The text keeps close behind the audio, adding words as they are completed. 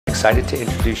excited to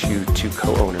introduce you to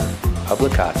co-owner of La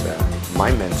Casa,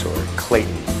 my mentor,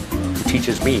 Clayton, who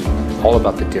teaches me all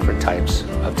about the different types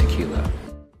of tequila.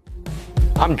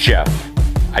 I'm Jeff.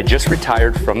 I just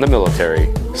retired from the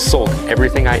military, sold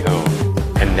everything I own,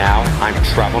 and now I'm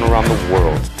traveling around the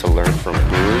world to learn from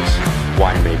brewers,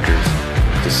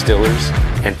 winemakers, distillers,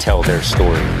 and tell their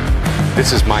story.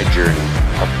 This is my journey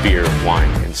of beer, wine,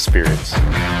 and spirits.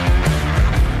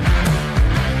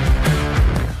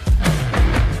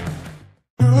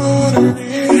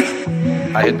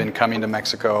 I had been coming to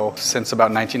Mexico since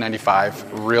about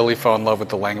 1995, really fell in love with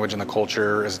the language and the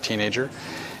culture as a teenager,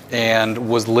 and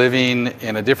was living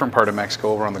in a different part of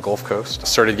Mexico over on the Gulf Coast.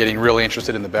 Started getting really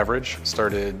interested in the beverage,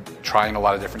 started trying a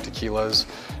lot of different tequilas,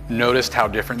 noticed how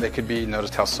different they could be,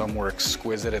 noticed how some were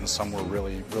exquisite and some were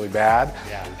really, really bad,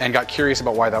 and got curious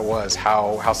about why that was,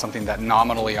 how something that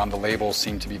nominally on the label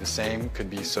seemed to be the same could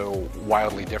be so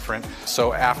wildly different.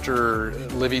 So after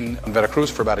living in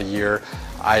Veracruz for about a year,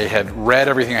 I had read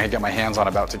everything I could get my hands on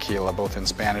about tequila, both in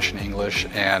Spanish and English,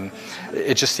 and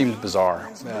it just seemed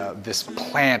bizarre. This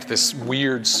plant, this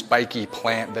weird spiky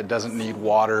plant that doesn't need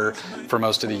water for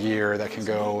most of the year, that can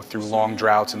go through long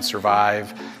droughts and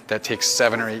survive, that takes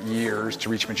 7 or 8 years to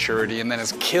reach maturity, and then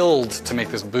is killed to make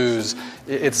this booze.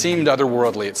 It seemed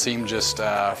otherworldly, it seemed just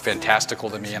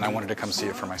fantastical to me, and I wanted to come see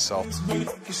it for myself.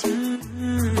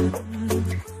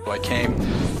 I came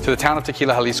to the town of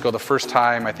Tequila, Jalisco the first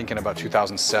time, I think in about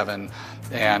 2007,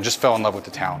 and just fell in love with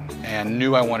the town and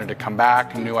knew I wanted to come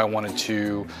back, knew I wanted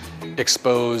to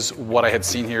expose what I had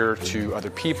seen here to other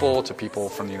people, to people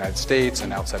from the United States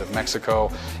and outside of Mexico.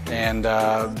 And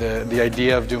the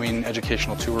idea of doing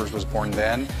educational tours was born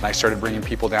then. I started bringing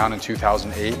people down in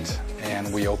 2008,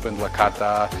 and we opened La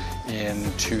Cata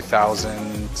in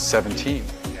 2017.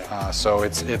 So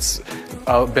it's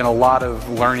been a lot of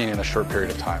learning in a short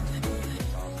period of time.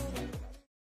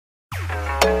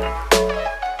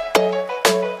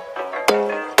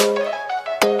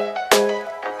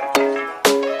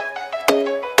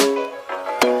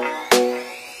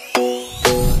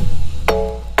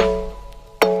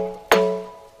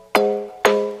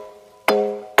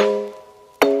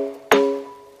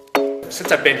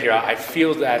 Since I've been here, I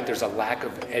feel that there's a lack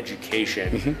of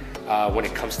education when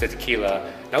it comes to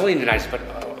tequila, not only in the United States,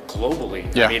 but globally.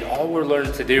 Yeah. I mean, all we're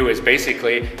learning to do is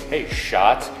basically, hey,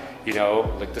 shot, you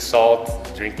know, lick the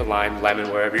salt, drink the lime, lemon,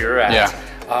 wherever you're at.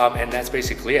 Yeah. And that's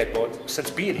basically it. But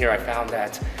since being here, I found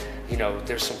that, you know,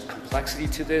 there's some complexity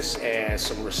to this and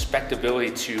some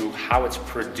respectability to how it's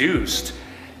produced.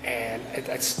 And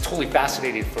it's totally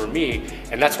fascinating for me,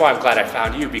 and that's why I'm glad I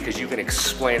found you, because you can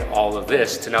explain all of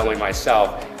this to not only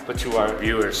myself, but to our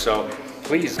viewers. So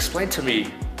please explain to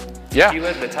me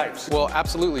tequila and the types. Well,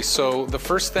 absolutely. So the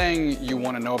first thing you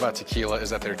want to know about tequila is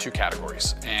that there are 2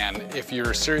 categories. And if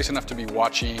you're serious enough to be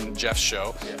watching Jeff's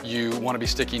show, you want to be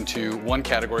sticking to one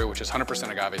category, which is 100%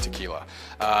 agave tequila.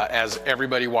 As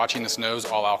everybody watching this knows,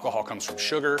 all alcohol comes from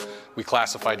sugar. We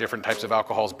classify different types of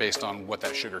alcohols based on what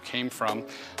that sugar came from.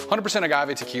 100%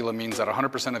 agave tequila means that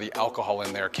 100% of the alcohol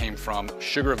in there came from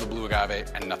sugar of the blue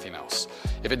agave and nothing else.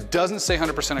 If it doesn't say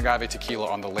 100% agave tequila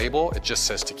on the label, it just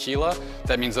says tequila.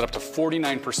 That means that up to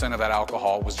 49% of that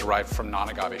alcohol was derived from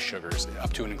non-agave sugars,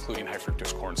 up to and including high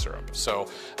fructose corn syrup. So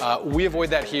we avoid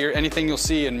that here. Anything you'll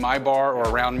see in my bar or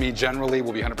around me generally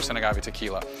will be 100% agave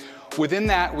tequila. Within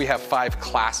that, we have 5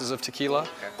 classes of tequila.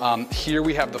 Here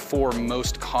we have the 4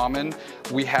 most common.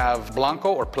 We have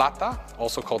Blanco or Plata,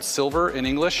 also called silver in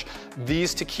English.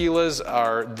 These tequilas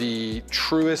are the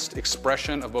truest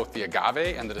expression of both the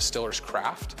agave and the distiller's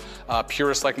craft.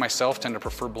 Purists like myself tend to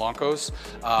prefer Blancos.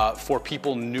 For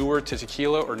people newer to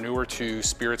tequila or newer to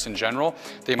spirits in general,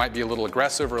 they might be a little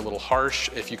aggressive or a little harsh.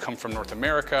 If you come from North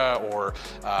America or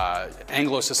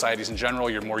Anglo societies in general,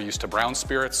 you're more used to brown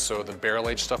spirits, so the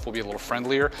barrel-aged stuff will be a little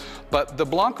friendlier. But the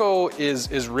Blanco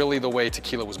is really the way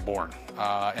tequila was born.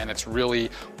 And it's really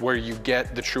where you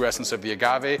get the true essence of the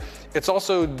agave. It's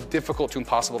also difficult to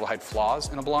impossible to hide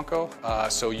flaws in a Blanco,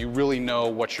 so you really know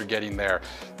what you're getting there.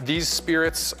 These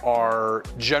spirits are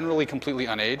generally completely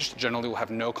unaged, generally will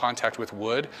have no contact with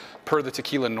wood. Per the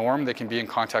tequila norm, they can be in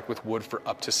contact with wood for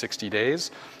up to 60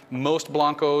 days. Most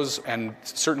Blancos, and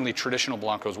certainly traditional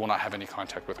Blancos, will not have any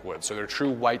contact with wood, so they're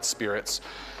true white spirits.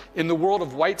 In the world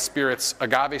of white spirits,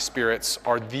 agave spirits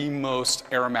are the most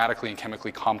aromatically and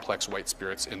chemically complex white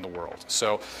spirits in the world.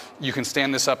 So you can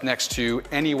stand this up next to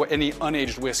any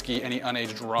unaged whiskey, any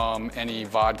unaged rum, any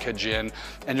vodka, gin,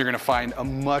 and you're going to find a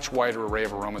much wider array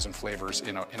of aromas and flavors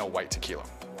in a white tequila.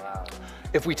 Wow.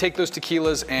 If we take those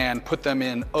tequilas and put them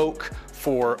in oak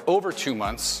for over 2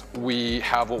 months, we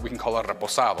have what we can call a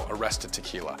reposado, a rested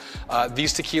tequila.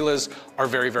 These tequilas are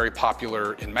very, very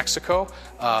popular in Mexico.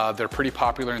 They're pretty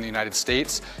popular in the United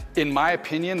States. In my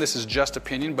opinion, this is just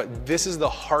opinion, but this is the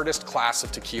hardest class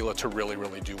of tequila to really,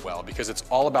 really do well because it's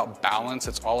all about balance,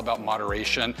 it's all about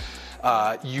moderation.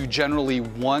 You generally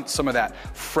want some of that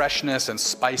freshness and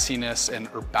spiciness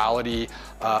and herbality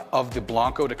of the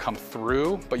Blanco to come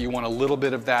through, but you want a little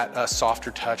bit of that softer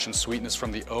touch and sweetness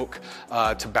from the oak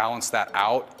to balance that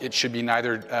out. It should be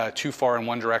neither too far in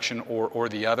one direction or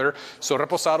the other. So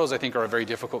reposados, I think, are a very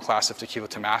difficult class of tequila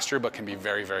to master, but can be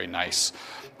very, very nice.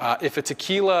 If a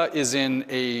tequila is in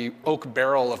a oak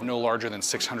barrel of no larger than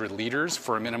 600 liters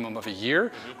for a minimum of a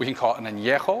year, we can call it an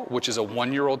añejo, which is a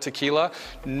 1-year-old tequila.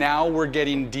 Now we're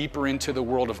getting deeper into the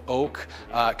world of oak.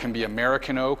 It can be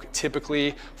American oak.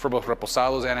 Typically, for both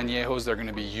reposados and añejos, they're going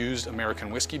to be used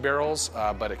American whiskey barrels,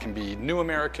 but it can be new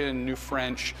American, new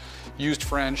French, used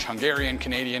French, Hungarian,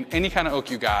 Canadian, any kind of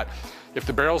oak you got. If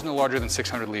the barrel's no larger than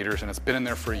 600 liters and it's been in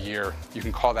there for a year, you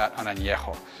can call that an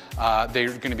añejo. They're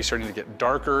going to be starting to get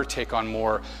darker, take on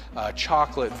more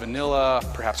chocolate, vanilla,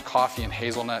 perhaps coffee and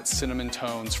hazelnut, cinnamon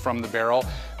tones from the barrel.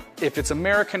 If it's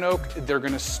American oak, they're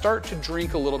going to start to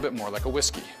drink a little bit more like a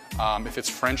whiskey. If it's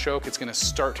French oak, it's going to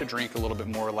start to drink a little bit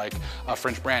more like a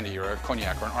French brandy or a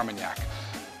cognac or an armagnac.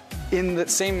 In the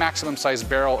same maximum size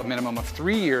barrel, a minimum of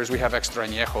 3 years, we have extra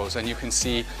añejos, and you can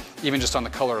see, even just on the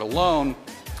color alone,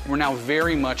 we're now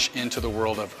very much into the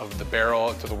world of the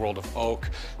barrel, into the world of oak.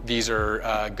 These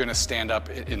are going to stand up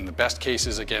in the best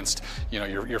cases against, you know,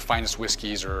 your finest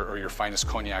whiskeys or your finest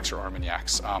cognacs or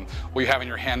armagnacs. What you have in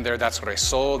your hand there, that's what I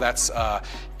sold. That's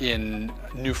in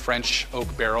new French oak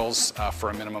barrels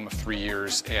for a minimum of 3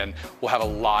 years, and will have a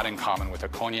lot in common with a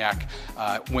cognac.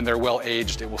 When they're well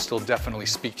aged, it will still definitely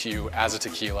speak to you as a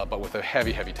tequila, but with a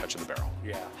heavy, heavy touch of the barrel.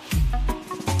 Yeah.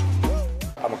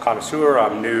 I'm a connoisseur,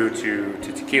 I'm new to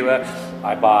tequila.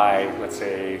 I buy, let's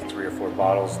say, 3 or 4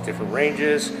 bottles, different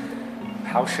ranges.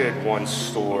 How should one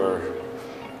store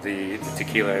the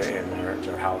tequila in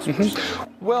their house per se?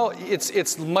 Well,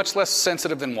 it's much less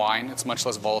sensitive than wine. It's much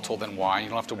less volatile than wine. You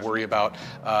don't have to worry about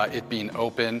it being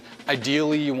open.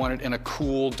 Ideally, you want it in a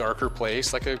cool, darker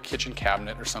place, like a kitchen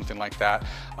cabinet or something like that.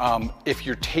 If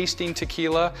you're tasting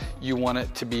tequila, you want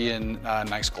it to be in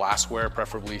nice glassware,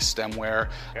 preferably stemware,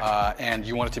 and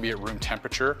you want it to be at room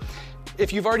temperature.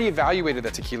 If you've already evaluated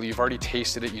that tequila, you've already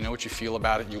tasted it, you know what you feel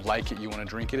about it, you like it, you want to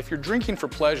drink it. If you're drinking for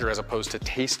pleasure as opposed to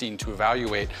tasting to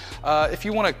evaluate, if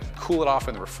you want to cool it off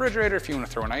in the refrigerator, if you want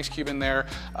to throw an ice cube in there,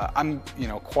 I'm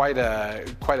quite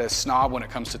a snob when it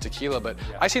comes to tequila, but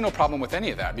I see no problem with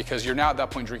any of that because you're now at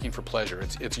that point drinking for pleasure.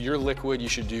 It's your liquid, you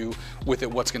should do with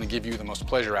it what's going to give you the most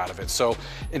pleasure out of it. So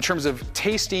in terms of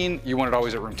tasting, you want it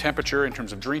always at room temperature. In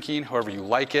terms of drinking, however you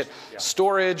like it.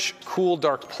 Storage, cool,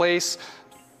 dark place.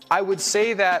 I would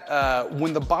say that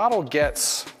when the bottle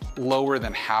gets lower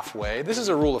than halfway, this is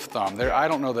a rule of thumb. I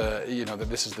don't know that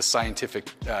this is the scientific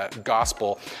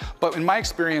gospel, but in my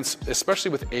experience,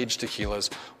 especially with aged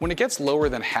tequilas, when it gets lower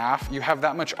than half, you have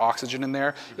that much oxygen in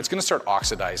there, it's going to start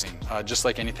oxidizing, just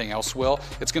like anything else will.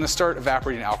 It's going to start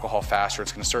evaporating alcohol faster.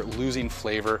 It's going to start losing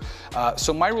flavor.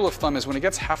 So my rule of thumb is when it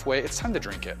gets halfway, it's time to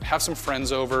drink it. Have some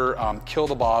friends over, kill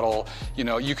the bottle.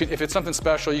 You can, if it's something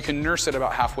special, you can nurse it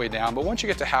about halfway down. But once you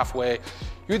get to halfway,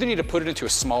 you either need to put it into a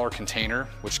smaller container,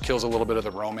 which kills a little bit of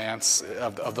the romance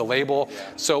of the label.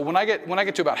 So when I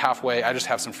get to about halfway, I just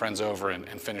have some friends over and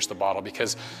finish the bottle,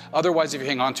 because otherwise, if you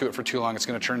hang on to it for too long, it's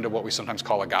going to turn into what we sometimes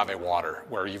call agave water,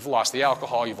 where you've lost the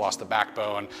alcohol, you've lost the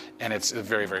backbone, and it's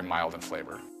very, very mild in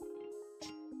flavor.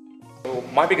 So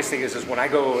my biggest thing is when I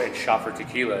go and shop for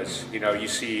tequilas, you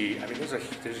see, I mean, there's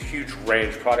a huge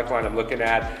range product line I'm looking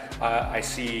at. I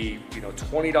see,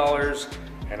 $20.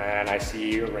 And I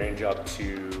see a range up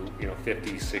to $50,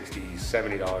 $60,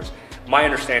 $70. My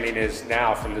understanding is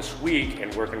now from this week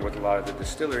and working with a lot of the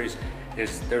distilleries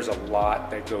is there's a lot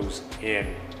that goes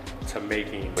in to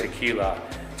making tequila.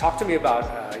 Talk to me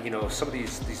about some of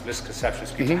these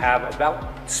misconceptions people have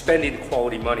about spending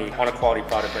quality money on a quality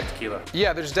product like tequila.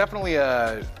 Yeah, there's definitely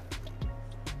a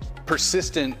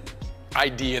persistent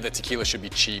idea that tequila should be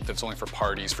cheap, that's only for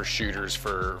parties, for shooters,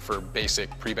 for basic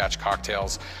pre-batch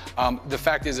cocktails. The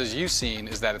fact is, as you've seen,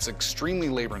 is that it's an extremely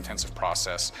labor-intensive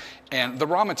process, and the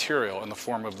raw material in the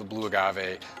form of the blue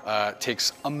agave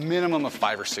takes a minimum of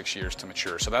 5 or 6 years to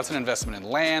mature. So that's an investment in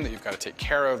land that you've got to take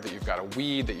care of, that you've got to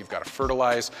weed, that you've got to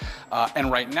fertilize. And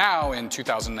right now, in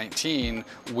 2019,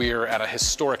 we're at a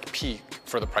historic peak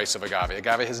for the price of agave.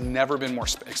 Agave has never been more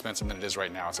expensive than it is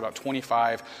right now. It's about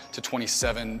 25 to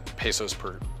 27 pesos pesos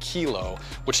per kilo,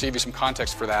 which to give you some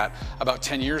context for that, about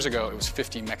 10 years ago, it was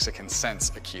 50 Mexican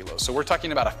cents a kilo. So we're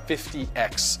talking about a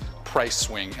 50x price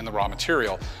swing in the raw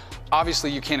material.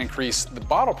 Obviously, you can't increase the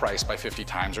bottle price by 50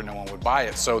 times or no one would buy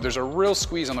it. So there's a real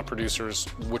squeeze on the producers,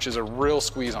 which is a real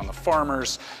squeeze on the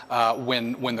farmers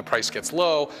when the price gets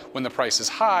low. When the price is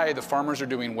high, the farmers are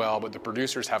doing well, but the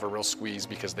producers have a real squeeze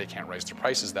because they can't raise their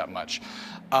prices that much.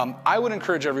 I would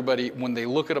encourage everybody, when they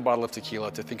look at a bottle of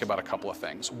tequila, to think about a couple of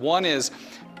things. One is,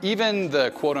 even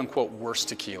the quote unquote worst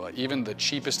tequila, even the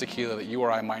cheapest tequila that you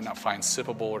or I might not find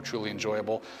sippable or truly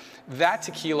enjoyable, that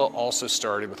tequila also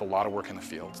started with a lot of work in the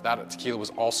field. That tequila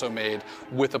was also made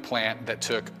with a plant that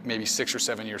took maybe 6 or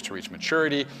 7 years to reach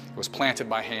maturity. It was planted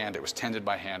by hand, it was tended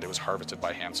by hand, it was harvested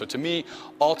by hand. So to me,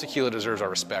 all tequila deserves our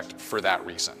respect for that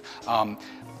reason.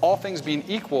 All things being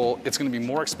equal, it's going to be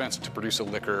more expensive to produce a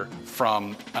liquor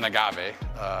from an agave,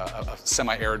 a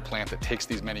semi-arid plant that takes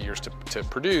these many years to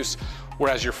produce,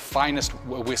 whereas your finest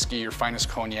whiskey, your finest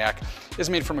cognac is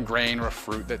made from a grain or a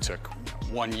fruit that took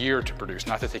 1 year to produce.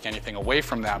 Not to take anything away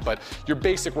from that, but your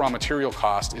basic raw material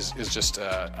cost is just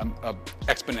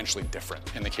exponentially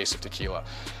different in the case of tequila.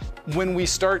 When we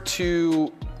start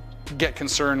to get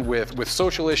concerned with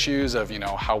social issues of,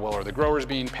 how well are the growers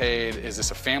being paid? Is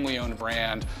this a family-owned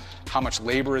brand? How much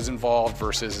labor is involved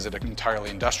versus is it an entirely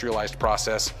industrialized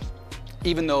process?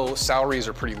 Even though salaries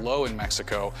are pretty low in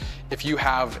Mexico, if you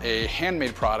have a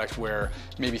handmade product where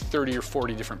maybe 30 or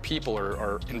 40 different people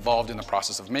are involved in the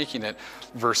process of making it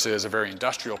versus a very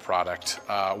industrial product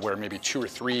where maybe 2 or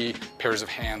 3 pairs of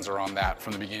hands are on that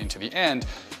from the beginning to the end,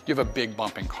 you have a big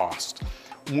bump in cost.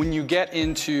 When you get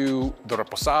into the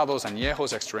reposados,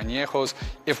 añejos, extra añejos,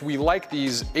 if we like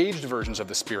these aged versions of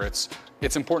the spirits,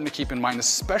 it's important to keep in mind,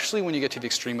 especially when you get to the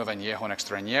extreme of añejo and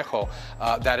extra añejo,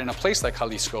 that in a place like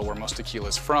Jalisco, where most tequila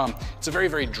is from, it's a very,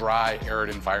 very dry, arid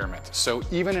environment. So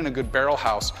even in a good barrel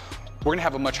house, we're gonna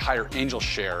have a much higher angel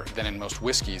share than in most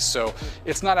whiskeys. So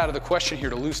it's not out of the question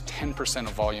here to lose 10%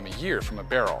 of volume a year from a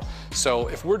barrel. So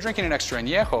if we're drinking an extra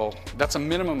añejo, that's a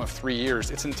minimum of 3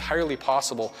 years. It's entirely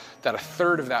possible that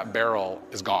 1/3 of that barrel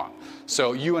is gone.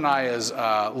 So you and I, as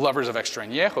lovers of extra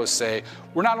añejos, say,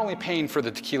 we're not only paying for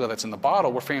the tequila that's in the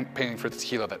bottle, we're paying for the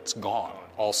tequila that's gone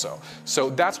also. So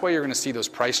that's why you're going to see those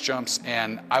price jumps,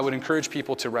 and I would encourage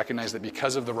people to recognize that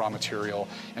because of the raw material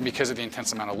and because of the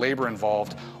intense amount of labor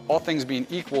involved, all things being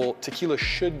equal, tequila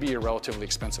should be a relatively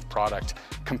expensive product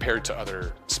compared to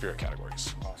other spirit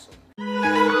categories. Awesome.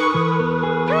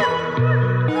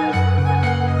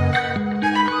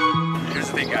 Here's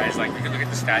the thing, guys, like, we can look at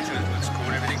the statue, it looks cool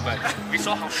and everything, but we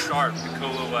saw how sharp the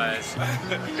cola was.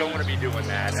 You don't want to be doing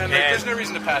that. And there's no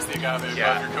reason to pass the agave above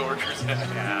your coworkers.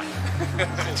 Yeah.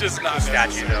 It's just not Cool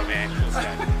statue though, man. Cool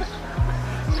statue.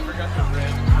 I forgot the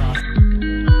red cross.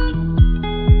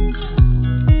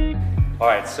 All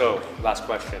right, so last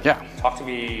question. Yeah. Talk to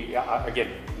me, again,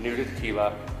 new to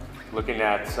tequila, looking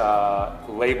at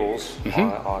labels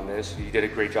on this. You did a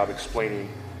great job explaining,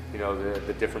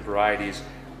 the different varieties.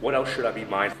 What else should I be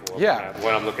mindful of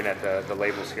when I'm looking at the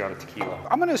labels here on a tequila?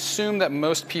 I'm going to assume that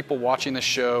most people watching the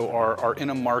show are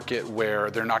in a market where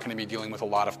they're not going to be dealing with a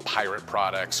lot of pirate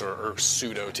products or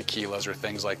pseudo tequilas or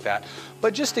things like that.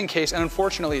 But just in case, and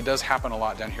unfortunately it does happen a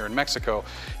lot down here in Mexico,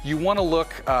 you want to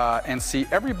look and see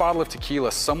every bottle of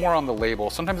tequila somewhere on the label.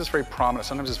 Sometimes it's very prominent,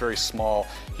 sometimes it's very small.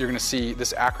 You're going to see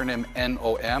this acronym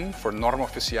NOM for Norma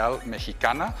Oficial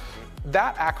Mexicana.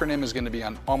 That acronym is going to be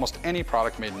on almost any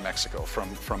product made in Mexico,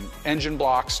 from engine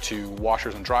blocks to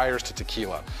washers and dryers to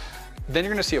tequila. Then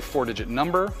you're going to see a 4-digit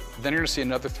number. Then you're going to see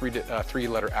another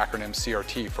three-letter acronym,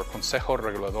 CRT, for Consejo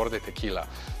Regulador de Tequila,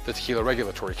 the Tequila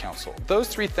Regulatory Council. Those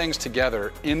 3 things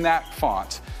together in that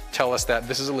font tell us that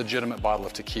this is a legitimate bottle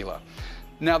of tequila.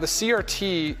 Now, the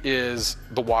CRT is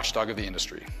the watchdog of the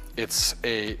industry. It's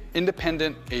an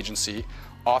independent agency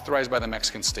authorized by the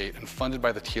Mexican state and funded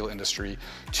by the tequila industry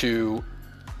to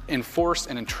enforce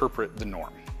and interpret the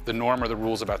norm. The norm are the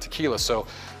rules about tequila. So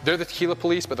they're the tequila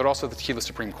police, but they're also the tequila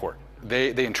Supreme Court.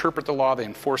 They interpret the law, they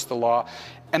enforce the law,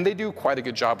 and they do quite a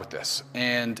good job with this.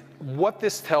 And what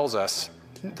this tells us,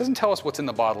 it doesn't tell us what's in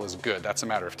the bottle is good, that's a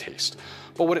matter of taste.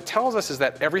 But what it tells us is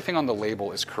that everything on the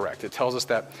label is correct. It tells us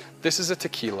that this is a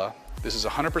tequila, this is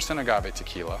 100% agave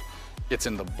tequila, it's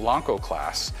in the Blanco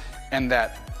class, and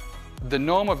that the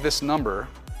NOM of this number,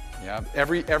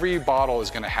 every bottle is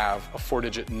going to have a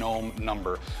 4-digit NOM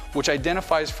number, which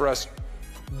identifies for us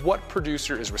what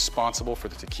producer is responsible for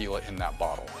the tequila in that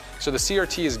bottle. So the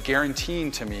CRT is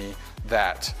guaranteeing to me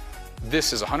that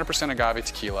this is 100% agave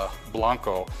tequila,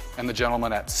 Blanco, and the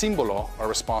gentlemen at Símbolo are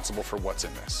responsible for what's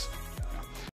in this.